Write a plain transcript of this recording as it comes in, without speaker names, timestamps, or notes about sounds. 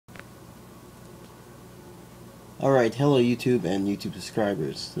Alright, hello YouTube and YouTube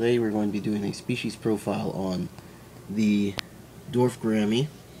subscribers. Today we're going to be doing a species profile on the Dwarf Gourami,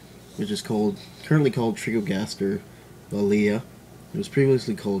 which is currently called Trichogaster lalius. It was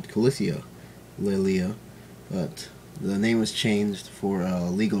previously called Trichogaster lalius, but the name was changed for a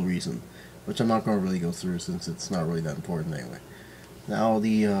legal reason, which I'm not going to really go through since it's not really that important anyway. Now,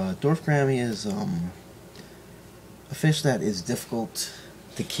 the Dwarf Gourami is a fish that is difficult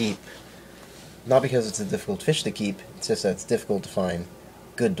to keep. Not because it's a difficult fish to keep, it's just that it's difficult to find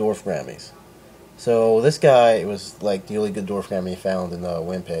good Dwarf Gouramis. So this guy was like the only good Dwarf Gourami found in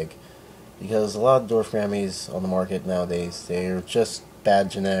Winnipeg, because a lot of Dwarf Gouramis on the market nowadays, they're just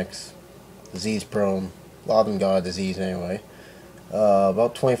bad genetics, disease prone, a lot of them got a disease anyway.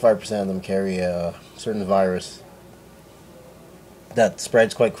 About 25% of them carry a certain virus that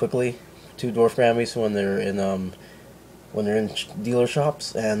spreads quite quickly to Dwarf Gouramis when they're in dealer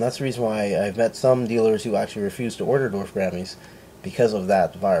shops, and that's the reason why I've met some dealers who actually refuse to order Dwarf Gouramis because of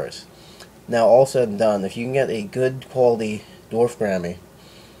that virus. Now, all said and done, if you can get a good quality Dwarf Gourami,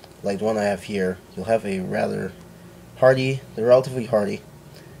 like the one I have here, you'll have a rather hardy, they're relatively hardy,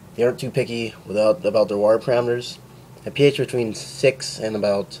 they aren't too picky about their water parameters. A pH between 6 and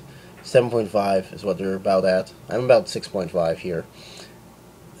about 7.5 is what they're about at. I'm about 6.5 here,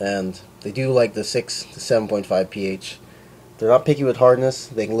 and they do like the 6 to 7.5 pH. They're not picky with hardness.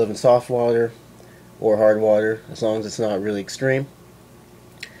 They can live in soft water or hard water as long as it's not really extreme.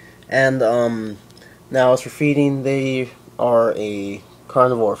 And now as for feeding, they are a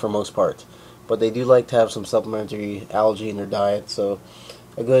carnivore for most part, but they do like to have some supplementary algae in their diet. So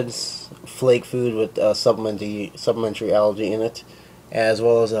a good flake food with supplementary algae in it, as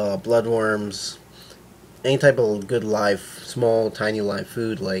well as bloodworms, any type of good small tiny live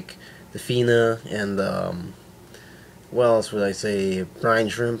food like the fina and what else would I say, brine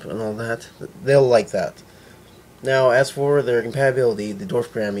shrimp and all that. They'll like that. Now, as for their compatibility, the Dwarf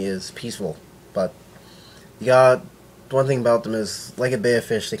Gourami is peaceful, but one thing about them is, like a betta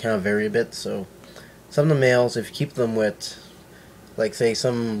fish, they kind of vary a bit. So some of the males, if you keep them with, like say,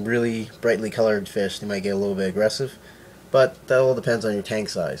 some really brightly colored fish, they might get a little bit aggressive, but that all depends on your tank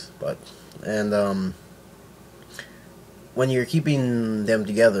size. When you're keeping them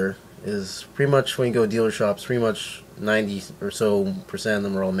together, is pretty much when you go to dealer shops, pretty much 90 or so percent of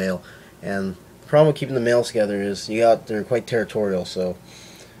them are all male. And the problem with keeping the males together is they're quite territorial. So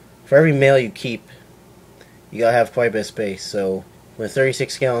for every male you keep, you gotta have quite a bit of space. So with a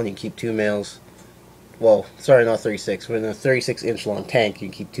 36 gallon, you keep 2 males. Well, sorry, not 36. With a 36-inch long tank, you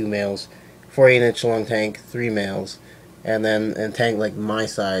can keep 2 males. 48-inch long tank, 3 males. And then in a tank like my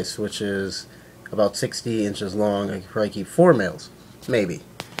size, which is about 60 inches long, I could probably keep 4 males, maybe.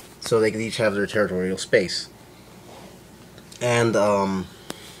 So they could each have their territorial space. And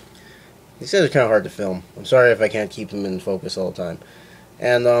these guys are kind of hard to film. I'm sorry if I can't keep them in focus all the time.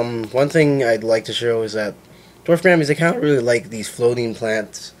 And one thing I'd like to show is that Dwarf Gouramis, they kind of really like these floating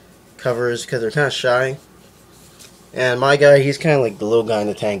plant covers because they're kind of shy. And my guy, he's kind of like the little guy in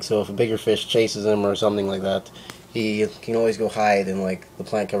the tank, so if a bigger fish chases him or something like that, he can always go hide in like the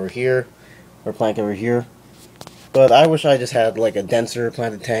plant cover here or plant cover here. But I wish I just had like a denser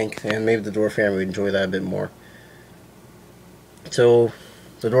planted tank, and maybe the Dwarf Gourami would enjoy that a bit more. So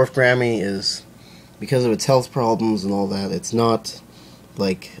the Dwarf Gourami is, because of its health problems and all that, it's not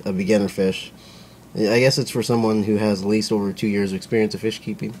like a beginner fish. I guess it's for someone who has at least over 2 years of experience of fish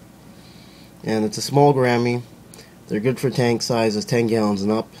keeping. And it's a small Gourami. They're good for tank sizes 10 gallons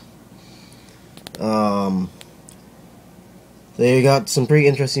and up. They got some pretty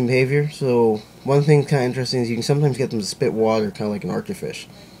interesting behavior. So one thing kind of interesting is you can sometimes get them to spit water, kind of like an archerfish.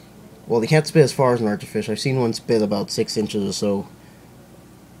 Well, they can't spit as far as an archerfish. I've seen one spit about 6 inches or so,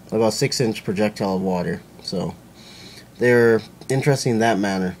 about 6-inch projectile of water. So they're interesting in that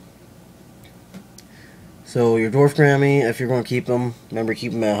manner. So your Dwarf Gourami, if you're going to keep them, remember,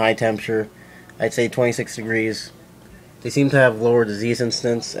 keep them at a high temperature. I'd say 26 degrees. They seem to have lower disease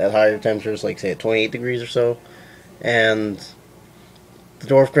incidence at higher temperatures, like say at 28 degrees or so. And the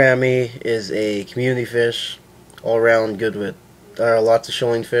Dwarf Gourami is a community fish, all around good with lots of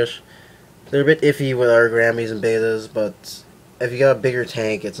shoaling fish. They're a bit iffy with our Gouramis and bettas, but if you got a bigger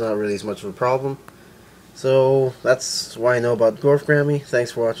tank, it's not really as much of a problem. So that's what I know about Dwarf Gourami.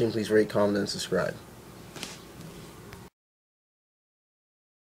 Thanks for watching. Please rate, comment, and subscribe.